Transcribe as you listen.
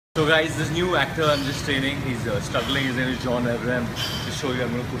So guys, this new actor I'm just training, he's struggling. His name is John. To show you, I'm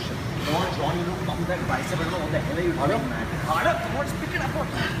going to push him. Come on, John, you know, pump that bicep. I don't know what the hell are you doing, man. Harder, come on, just pick it up.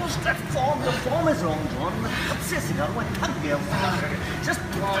 What's that form? The form is wrong, John. Just...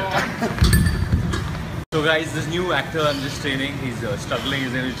 So guys, this new actor I'm just training, he's struggling.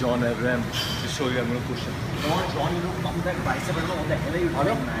 His name is John. To show you, I'm going to push him. Come on, John, you know, pump that bicep. I don't know what the hell are you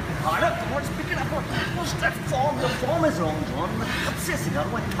doing, man. Harder, come on, just pick it up. What's that form? The form is wrong, John.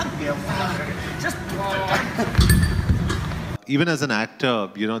 Just... Even as an actor,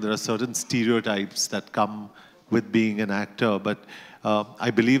 you know, there are certain stereotypes that come with being an actor, but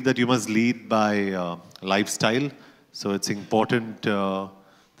I believe that you must lead by lifestyle. So it's important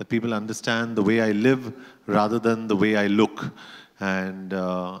that people understand the way I live rather than the way I look. And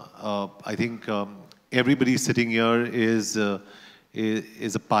I think everybody sitting here is a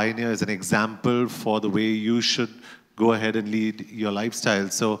pioneer, is an example for the way you should go ahead and lead your lifestyle.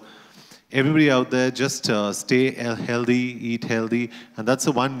 So everybody out there, just stay healthy, eat healthy. And that's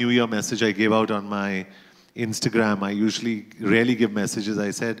the one New Year message I gave out on my Instagram. I usually rarely give messages.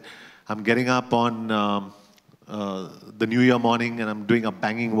 I said, I'm getting up on the New Year morning and I'm doing a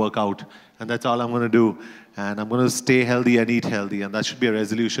banging workout. And that's all I'm going to do. And I'm going to stay healthy and eat healthy. And that should be a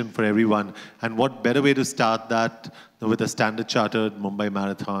resolution for everyone. And what better way to start that than with a Standard Chartered Mumbai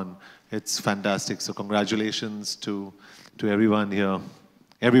Marathon. It's fantastic. So congratulations to everyone here.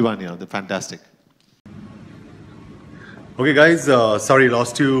 Everyone here, they're fantastic. Okay guys, sorry,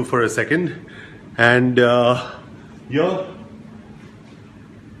 lost you for a second. And you're...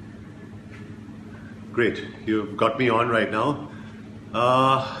 Great, you've got me on right now.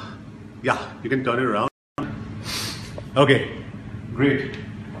 Yeah, you can turn it around. Okay, great.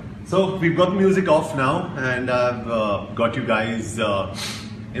 So we've got the music off now and I've got you guys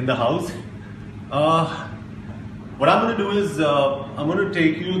in the house. What I'm going to do is I'm going to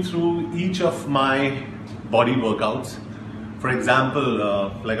take you through each of my body workouts. For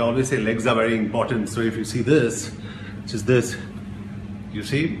example, like I always say, legs are very important. So if you see this, which is this, you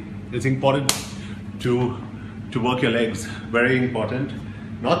see, it's important to work your legs. Very important.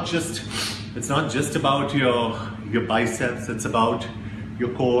 It's not just about your biceps. It's about your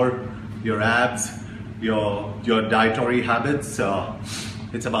core, your abs, your dietary habits.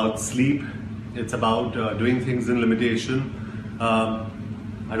 It's about sleep. It's about doing things in limitation.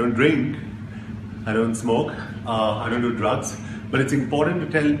 I don't drink, I don't smoke, I don't do drugs, but it's important to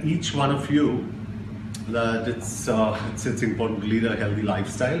tell each one of you that it's important to lead a healthy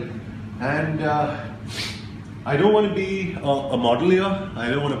lifestyle. And I don't want to be a model here, I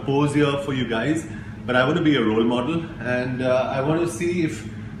don't want to pose here for you guys, but I want to be a role model, and I want to see if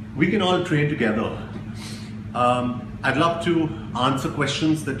we can all train together. I'd love to answer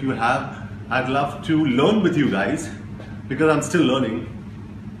questions that you have. I'd love to learn with you guys because I'm still learning.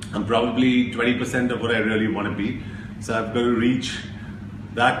 I'm probably 20% of what I really want to be. So I've got to reach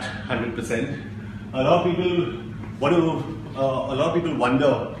that 100%. A lot of people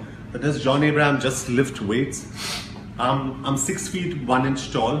wonder that does John Abraham just lift weights? I'm 6 feet 1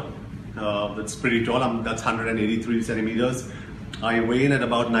 inch tall. That's pretty tall. That's 183 centimeters. I weigh in at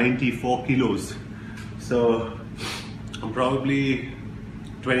about 94 kilos. So I'm probably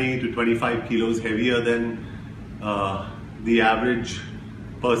 20 to 25 kilos heavier than the average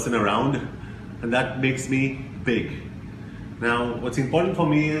person around, and that makes me big. Now, what's important for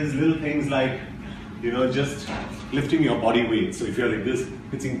me is little things like, you know, just lifting your body weight. So if you're like this,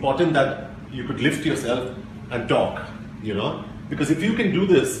 it's important that you could lift yourself and talk, you know, because if you can do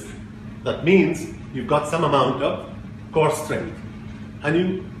this, that means you've got some amount of core strength, and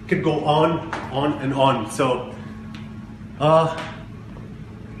you can go on and on. So,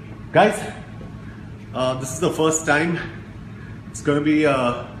 guys, this is the first time. It's going to be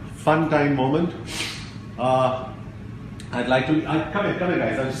a fun time moment. I'd like to... come here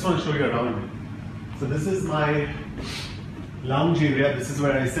guys, I just want to show you around. So this is my lounge area. This is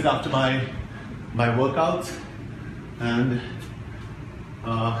where I sit after my workouts. And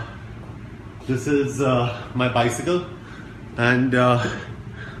this is my bicycle. And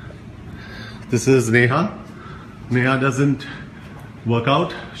this is Neha. Neha doesn't work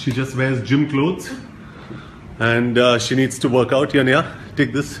out. She just wears gym clothes, and she needs to work out. Here, Neha,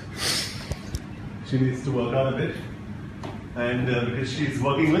 take this. She needs to work out a bit, and because she's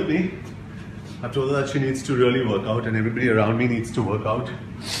working with me, I've told her that she needs to really work out, and everybody around me needs to work out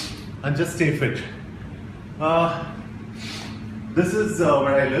and just stay fit. This is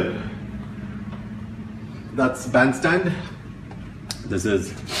where I live. That's Bandstand. This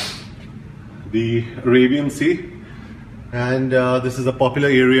is the Arabian Sea. And this is a popular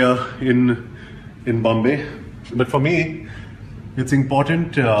area in Bombay. But for me, it's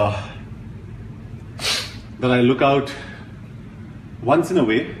important that I look out once in a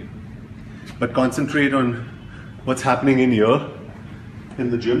way, but concentrate on what's happening in here,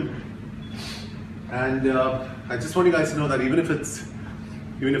 in the gym. And I just want you guys to know that even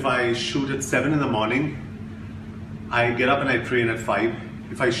if I shoot at 7 in the morning, I get up and I train at 5.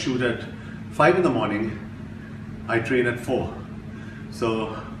 If I shoot at 5 in the morning, I train at 4.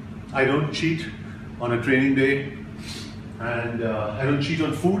 So I don't cheat on a training day, and I don't cheat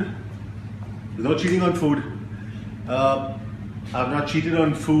on food. There's no cheating on food. I've not cheated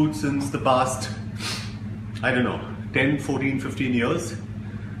on food since the past, I don't know, 10, 14, 15 years.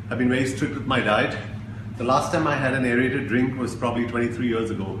 I've been very strict with my diet. The last time I had an aerated drink was probably 23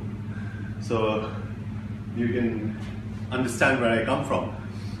 years ago. So you can understand where I come from.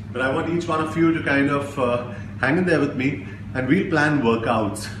 But I want each one of you to kind of hang in there with me, and we'll plan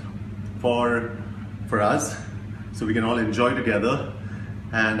workouts for us so we can all enjoy together,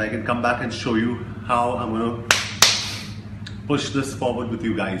 and I can come back and show you how I'm going to push this forward with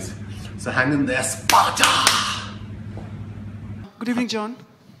you guys. So hang in there, Sparta! Good evening, John.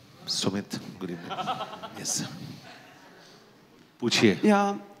 Sumit, good evening. Yes. पूछिए.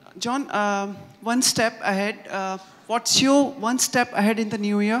 Yeah, John, one step ahead. What's your one step ahead in the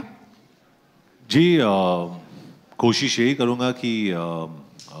new year? जी कोशिश यही करूँगा कि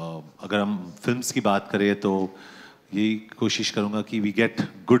अगर हम films की बात करें तो यही कोशिश करूँगा कि we get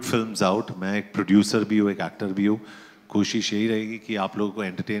good films out. मैं एक प्रोड्यूसर भी हूँ, एक एक्टर भी हूँ. कोशिश यही रहेगी कि आप लोगों को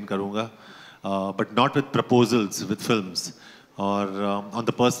एंटरटेन करूँगा, but not with proposals, with films. और ऑन द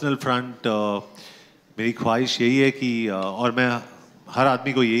पर्सनल फ्रंट मेरी ख्वाहिश यही है कि और मैं हर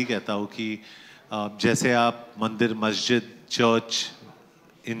आदमी को यही कहता हूँ कि जैसे आप मंदिर, मस्जिद, चर्च,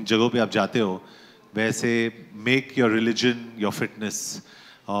 इन जगहों पे आप जाते हो, वैसे make your religion your fitness.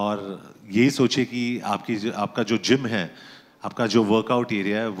 और यही सोचे कि आपका जो जिम है, आपका जो वर्कआउट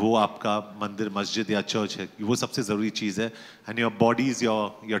एरिया है, वो आपका मंदिर, मस्जिद या चर्च है. वो सबसे ज़रूरी चीज़ है. And your body is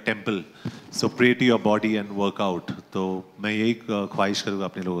your temple. So pray to your body and workout. तो मैं यही ख्वाहिश करूँगा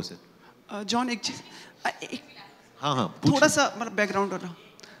अपने लोगों से. जॉन, एक चीज़, हाँ थोड़ा सा मतलब बैकग्राउंड वाला.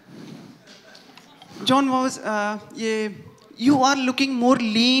 John, you are looking more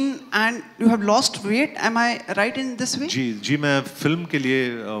lean and you have lost weight. Am I right in this way? जी मैं फिल्म के लिए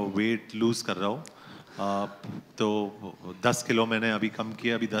वेट लूज कर रहा हूँ. तो 10 किलो मैंने अभी कम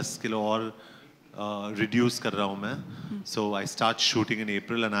किया. अभी 10 किलो और रिड्यूस कर रहा हूँ मैं. सो I start shooting in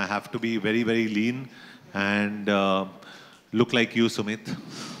April and I have to be very very lean and look like you, Sumit.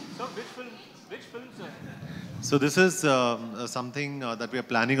 Which film, sir? So this is something that we are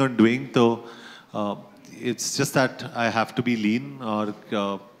planning on doing. So it's just that I have to be lean, or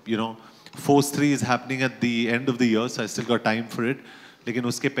Force 3 is happening at the end of the year, so I still got time for it. लेकिन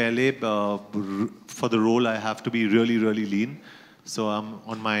उसके पहले for the role I have to be really really lean. So I'm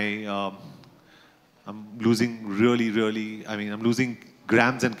losing I'm losing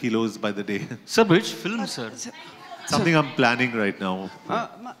grams and kilos by the day. Sir, which film, sir? Something I'm planning right now.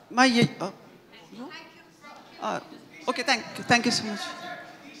 Okay, thank you so much.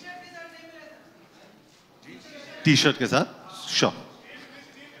 T-shirt के साथ, sure.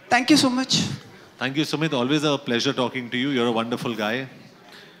 Thank you so much. Thank you, Sumit. Always a pleasure talking to you. You're a wonderful guy.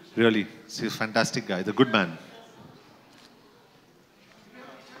 Really, he's a fantastic guy. The good man.